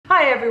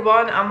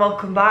everyone and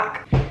welcome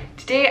back.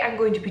 Today I'm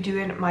going to be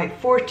doing my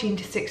 14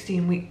 to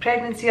 16 week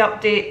pregnancy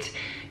update,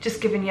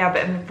 just giving you a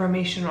bit of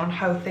information on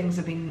how things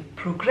have been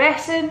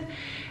progressing.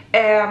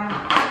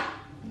 The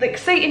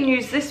exciting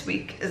news this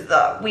week is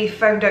that we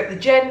found out the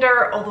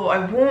gender, although I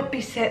won't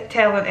be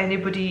telling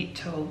anybody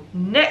till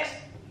next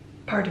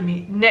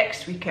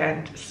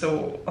weekend.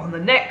 So on the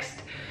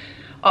next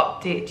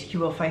update you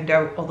will find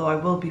out, although I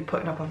will be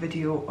putting up a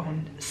video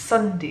on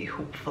Sunday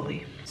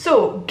hopefully.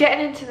 So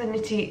getting into the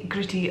nitty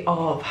gritty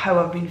of how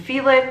I've been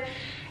feeling,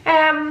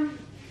 I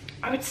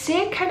would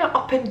say kind of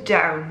up and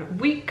down.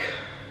 Week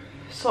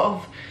sort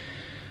of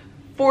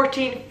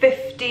 14,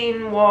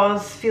 15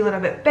 was feeling a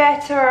bit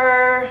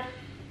better,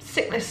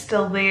 sickness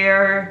still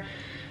there,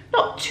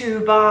 not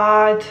too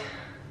bad,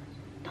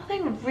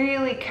 nothing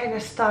really kind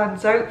of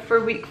stands out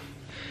for week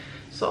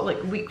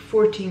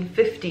 14,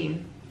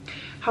 15.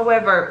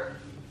 However,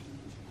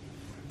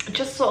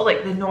 just sort of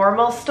like the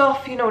normal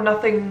stuff, you know,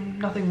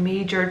 nothing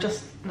major,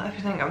 just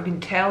everything I've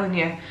been telling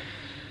you.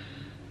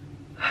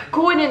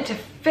 Going into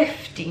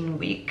 15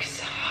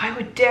 weeks, I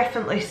would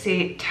definitely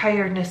say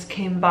tiredness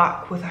came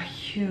back with a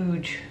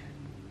huge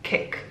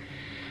kick,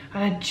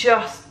 and I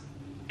just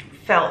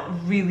felt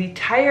really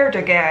tired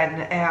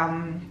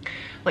again,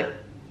 like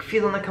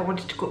feeling like I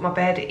wanted to go to my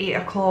bed at 8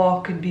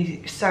 o'clock and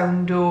be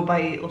soundo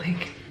by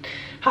like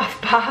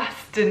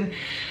past, and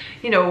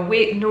you know,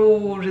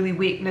 no really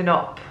waking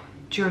up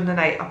during the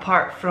night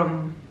apart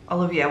from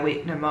Olivia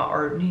waking him up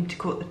or need to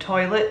go to the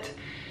toilet.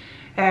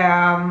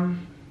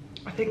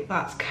 I think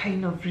that's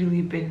kind of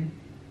really been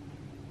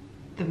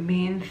the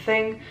main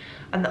thing.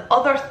 And the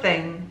other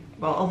thing,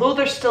 well, although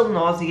there's still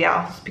nausea,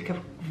 I'll speak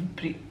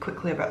pretty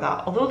quickly about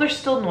that. Although there's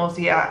still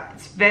nausea,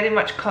 it's very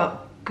much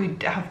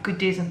good. I have good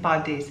days and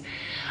bad days.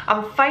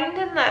 I'm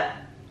finding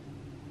that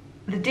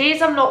the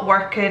days I'm not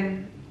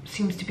working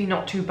seems to be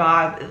not too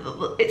bad.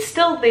 It's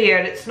still there,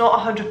 it's not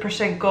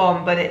 100%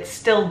 gone, but it's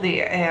still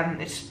there.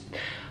 It's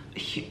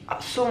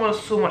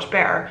so much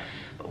better.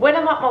 But when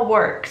I'm at my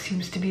work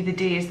seems to be the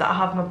days that I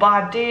have my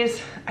bad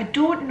days. I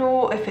don't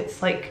know if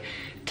it's like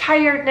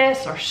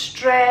tiredness or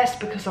stress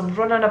because I'm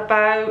running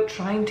about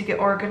trying to get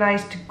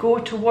organised to go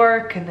to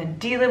work and then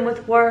dealing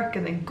with work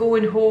and then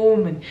going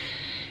home and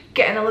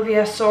getting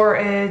Olivia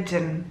sorted,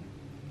 and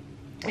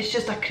it's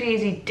just a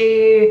crazy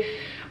day.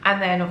 And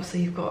then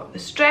obviously you've got the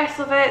stress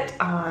of it,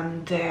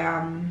 and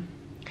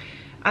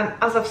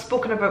as I've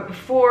spoken about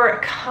before,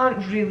 I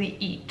can't really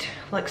eat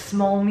like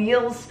small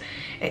meals.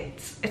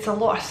 It's a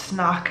lot of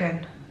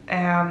snacking,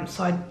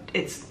 so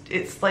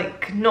it's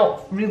like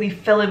not really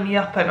filling me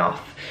up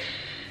enough.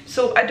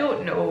 So I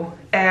don't know.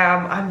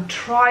 I'm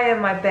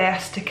trying my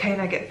best to kind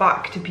of get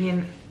back to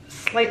being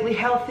slightly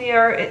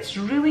healthier. It's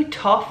really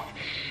tough.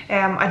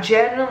 I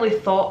genuinely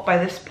thought by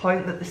this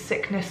point that the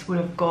sickness would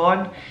have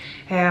gone,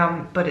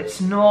 but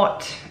it's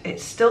not.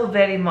 It's still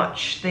very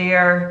much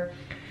there,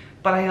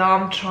 but I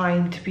am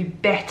trying to be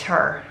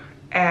better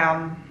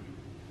and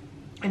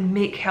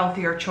make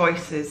healthier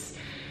choices,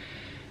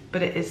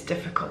 but it is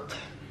difficult.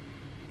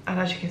 And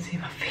as you can see,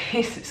 my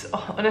face is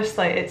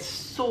honestly, it's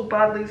so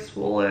badly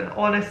swollen.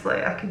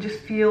 Honestly, I can just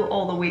feel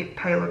all the weight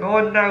piling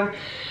on now,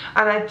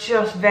 and I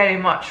just very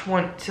much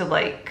want to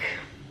like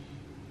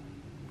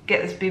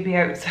get this baby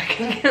out so I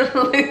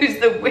can lose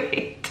the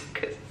weight,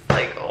 because it's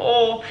like,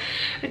 oh,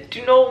 I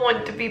do not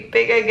want to be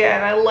big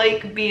again. I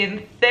like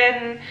being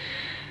thin.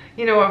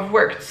 You know, I've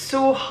worked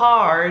so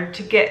hard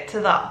to get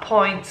to that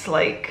point.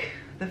 Like,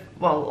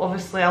 well,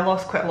 obviously I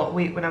lost quite a lot of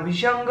weight when I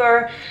was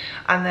younger,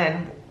 and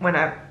then when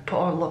I put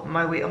all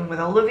my weight on with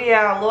Olivia,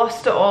 I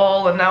lost it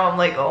all, and now I'm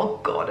like, oh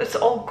god, it's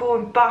all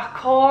going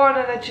back on,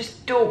 and I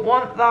just don't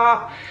want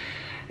that.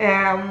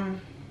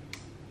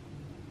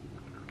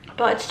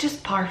 But it's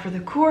just par for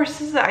the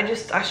course, isn't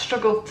it? I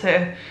struggle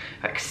to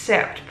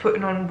accept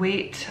putting on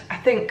weight. I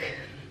think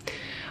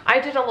I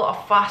did a lot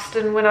of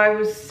fasting when I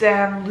was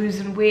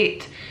losing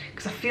weight,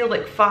 because I feel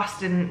like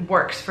fasting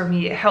works for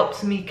me. It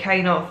helps me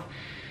kind of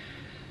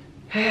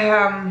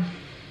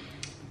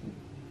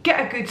get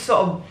a good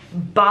sort of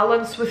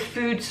balance with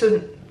food,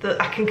 so that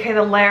I can kind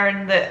of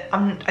learn that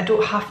I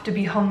don't have to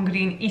be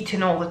hungry and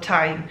eating all the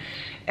time.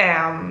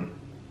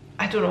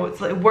 I don't know, it's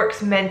like it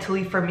works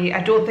mentally for me.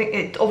 I don't think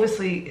it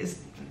obviously is,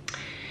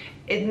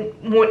 it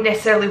won't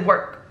necessarily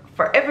work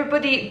for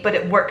everybody, but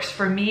it works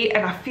for me.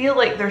 And I feel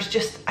like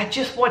I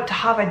just want to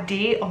have a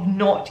day of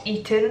not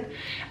eating,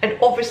 and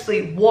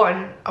obviously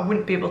one, I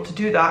wouldn't be able to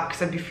do that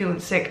because I'd be feeling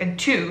sick, and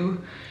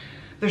two,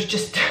 there's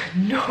just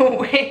no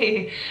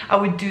way I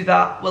would do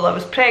that while I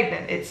was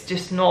pregnant. It's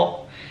just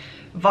not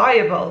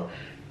viable.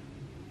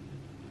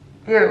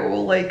 You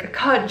know, like I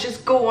can't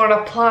just go on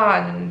a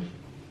plan and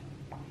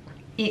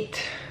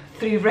eat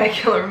 3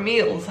 regular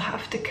meals. I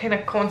have to kind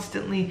of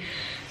constantly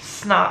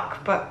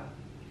snack, but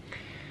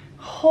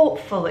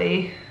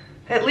hopefully,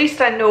 at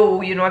least I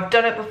know, you know, I've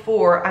done it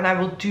before and I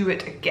will do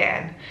it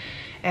again.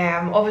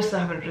 Obviously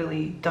I haven't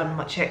really done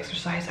much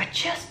exercise. I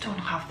just don't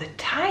have the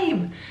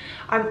time.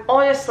 I'm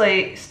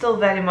honestly still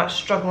very much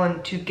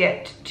struggling to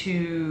get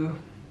to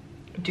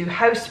do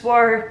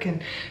housework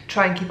and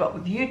try and keep up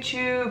with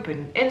YouTube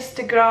and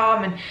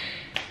Instagram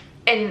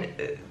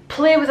and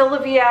play with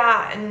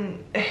Olivia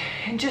and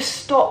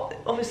just stop,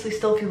 obviously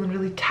still feeling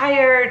really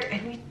tired,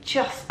 and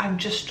I'm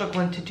just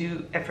struggling to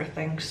do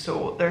everything.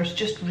 So there's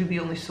just really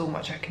only so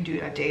much I can do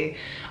in a day.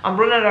 I'm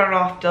running around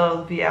after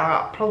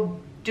Olivia, probably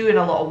doing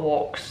a lot of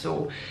walks,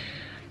 so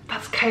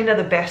that's kind of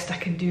the best I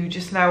can do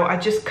just now. I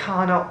just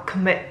cannot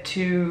commit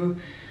to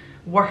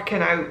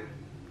working out.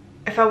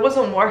 If I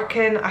wasn't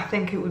working, I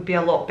think it would be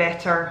a lot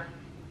better.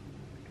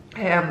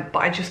 But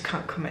I just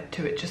can't commit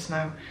to it just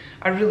now.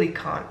 I really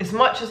can't. As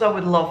much as I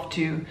would love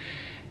to,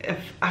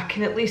 if I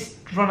can at least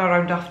run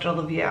around after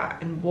Olivia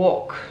and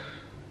walk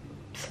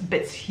some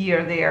bits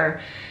here,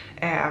 there,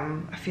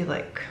 I feel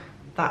like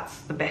that's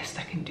the best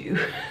I can do.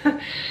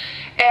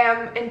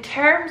 In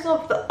terms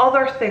of the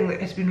other thing that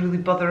has been really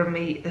bothering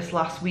me this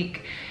last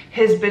week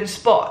has been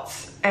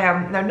spots.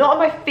 Now, not on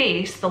my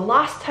face. The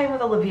last time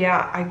with Olivia,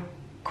 I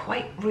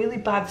quite really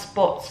bad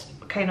spots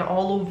kind of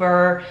all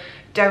over,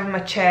 down my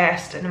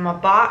chest and in my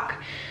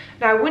back.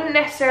 Now, I wouldn't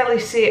necessarily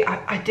say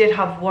I did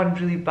have one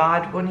really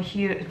bad one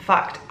here. In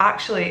fact,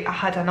 actually, I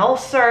had an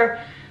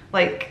ulcer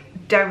like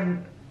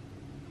down,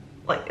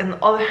 like in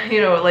the other,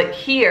 you know, like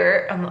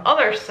here on the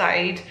other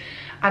side,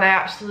 and I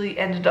actually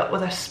ended up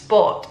with a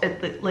spot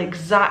at the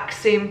exact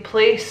same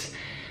place.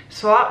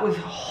 So that was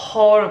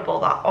horrible.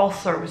 That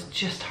ulcer was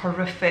just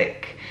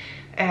horrific.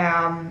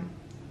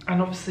 And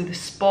obviously the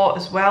spot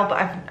as well, but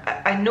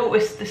I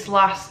noticed this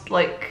last,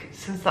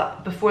 since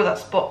that, before that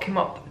spot came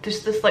up,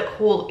 just this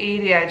whole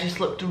area just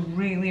looked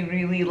really,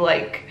 really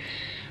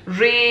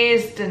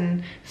raised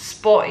and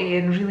spotty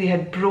and really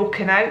had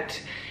broken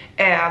out.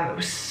 It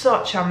was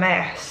such a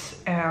mess,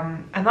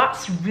 and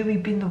that's really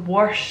been the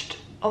worst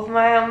of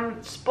my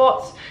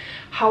spots.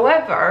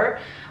 However,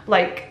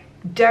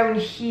 down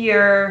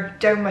here,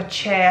 down my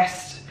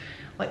chest,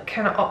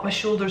 kind of up my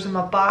shoulders and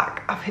my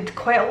back, I've had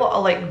quite a lot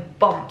of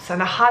bumps,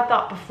 and I had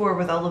that before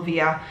with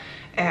Olivia,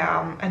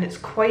 and it's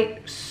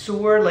quite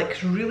sore,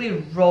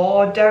 really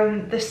raw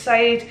down this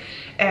side.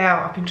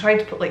 I've been trying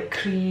to put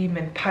cream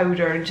and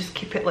powder and just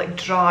keep it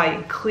dry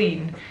and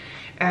clean,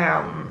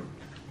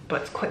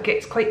 but it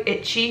gets quite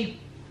itchy.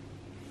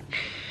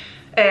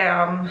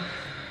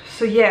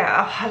 So yeah,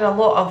 I've had a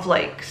lot of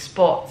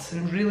spots,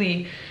 and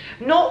really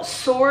not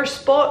sore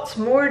spots,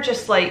 more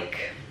just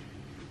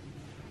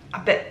a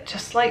bit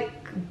just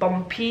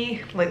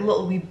bumpy,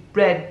 little wee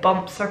red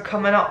bumps are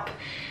coming up.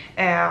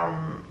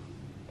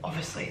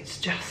 Obviously it's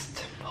just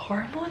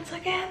hormones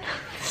again.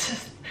 It's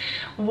just,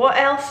 what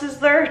else is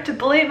there to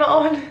blame it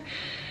on?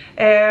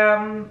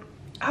 I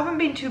haven't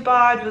been too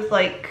bad with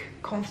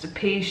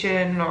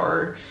constipation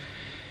or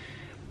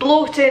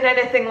bloating,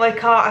 anything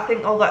like that. I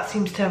think all that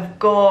seems to have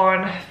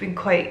gone. I've been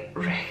quite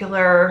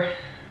regular.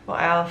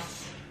 What else?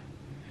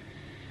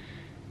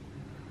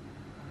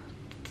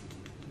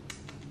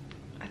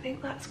 I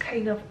think that's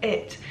kind of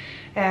it.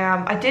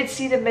 I did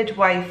see the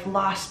midwife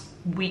last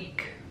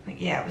week.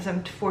 Yeah, it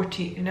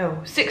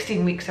was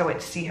 16 weeks I went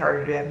to see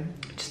her,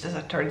 just as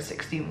I turned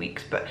 16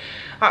 weeks, but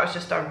that was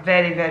just our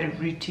very, very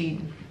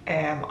routine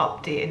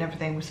update, and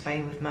everything was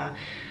fine with my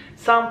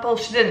sample.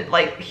 She didn't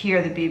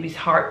hear the baby's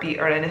heartbeat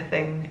or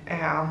anything.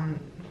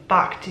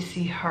 Back to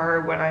see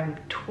her when I'm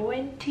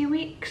 20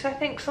 weeks, I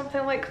think,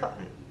 something like that.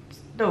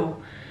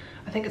 No,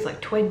 I think it's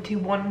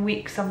 21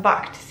 weeks I'm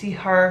back to see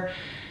her.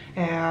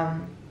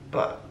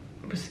 But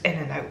it was in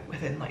and out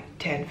within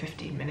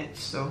 10-15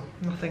 minutes, so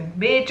nothing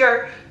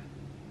major.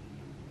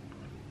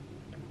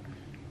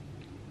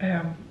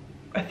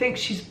 I think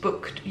she's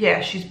booked, yeah,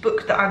 she's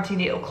booked the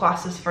antenatal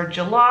classes for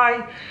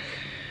July.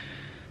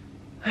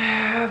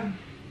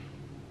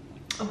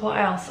 What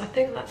else? I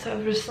think there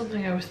was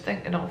something I was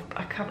thinking of,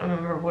 I can't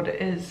remember what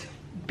it is.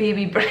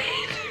 Baby brain.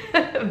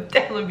 I've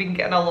definitely been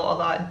getting a lot of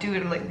that,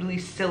 doing really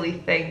silly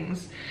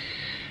things.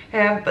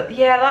 But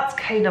yeah, that's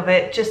kind of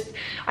it. Just,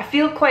 I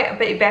feel quite a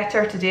bit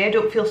better today. I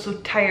don't feel so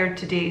tired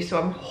today, so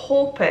I'm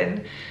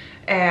hoping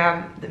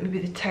that maybe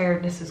the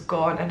tiredness is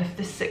gone, and if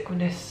the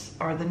sickness,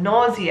 or the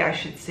nausea I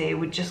should say,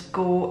 would just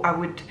go, I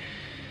would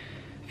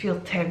feel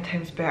 10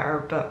 times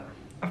better. But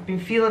I've been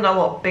feeling a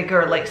lot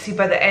bigger. See,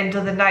 by the end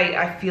of the night,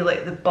 I feel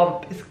like the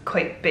bump is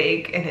quite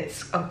big and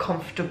it's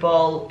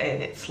uncomfortable,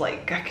 and it's I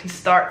can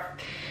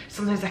start,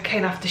 sometimes I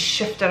kind of have to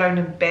shift around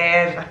in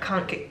bed and I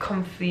can't get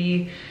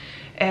comfy.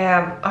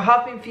 I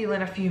have been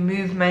feeling a few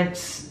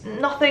movements,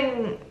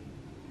 nothing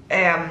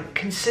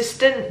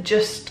consistent,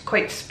 just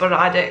quite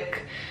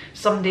sporadic.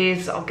 Some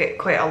days I'll get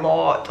quite a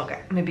lot, I'll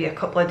get maybe a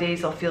couple of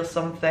days I'll feel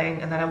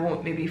something, and then I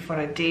won't maybe for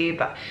a day.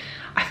 But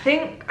I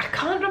think, I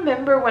can't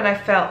remember when I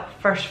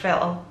first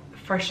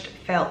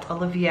felt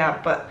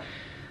Olivia, but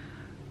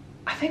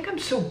I think I'm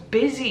so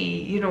busy,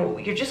 you know,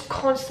 you're just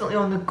constantly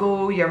on the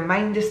go, your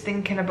mind is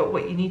thinking about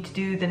what you need to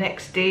do the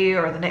next day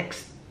or the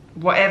next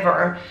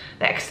whatever,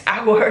 next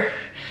hour,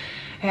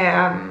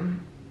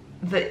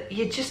 that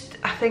you just,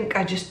 I think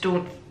I just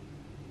don't,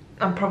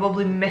 I'm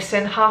probably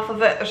missing half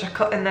of it. There's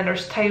and then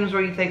there's times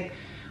where you think,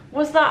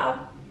 was that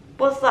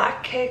was that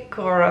a kick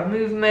or a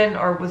movement,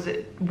 or was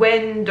it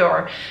wind,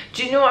 or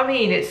do you know what I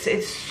mean?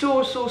 It's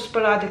so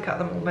sporadic at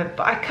the moment,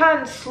 but I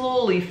can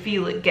slowly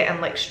feel it getting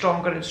like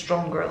stronger and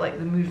stronger, like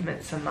the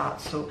movements and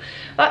that, so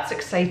that's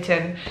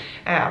exciting.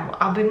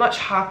 I'll be much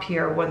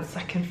happier once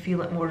I can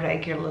feel it more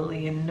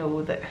regularly and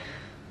know that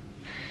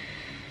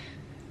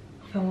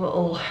the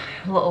little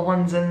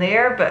one's in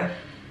there. But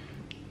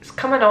it's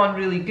coming on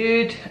really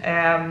good.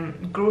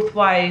 Growth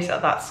wise,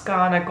 at that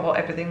scan I got,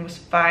 everything was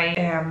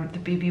fine. The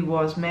baby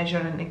was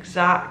measuring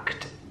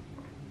exact.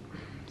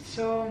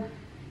 So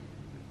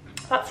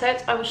that's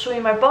it. I will show you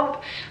my bump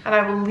and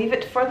I will leave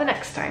it for the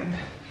next time.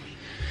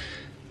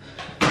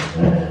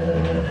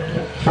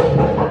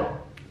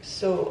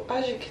 So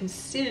as you can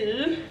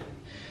see,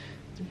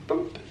 the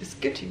bump is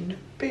getting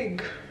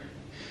big.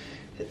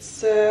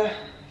 It's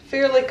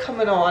fairly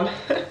coming on.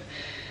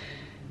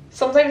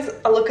 Sometimes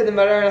I look in the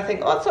mirror and I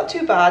think, oh, it's not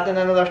too bad, and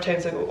then other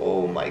times I go,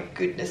 oh my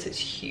goodness, it's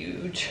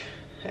huge.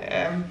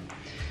 And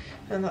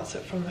that's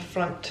it from the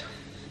front.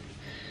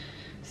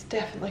 It's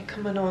definitely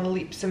coming on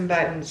leaps and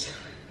bounds.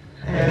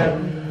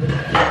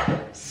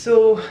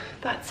 So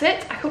that's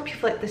it. I hope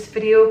you've liked this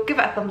video. Give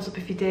it a thumbs up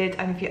if you did,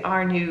 and if you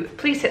are new,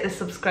 please hit the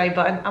subscribe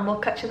button, and we'll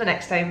catch you the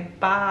next time.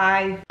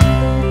 Bye.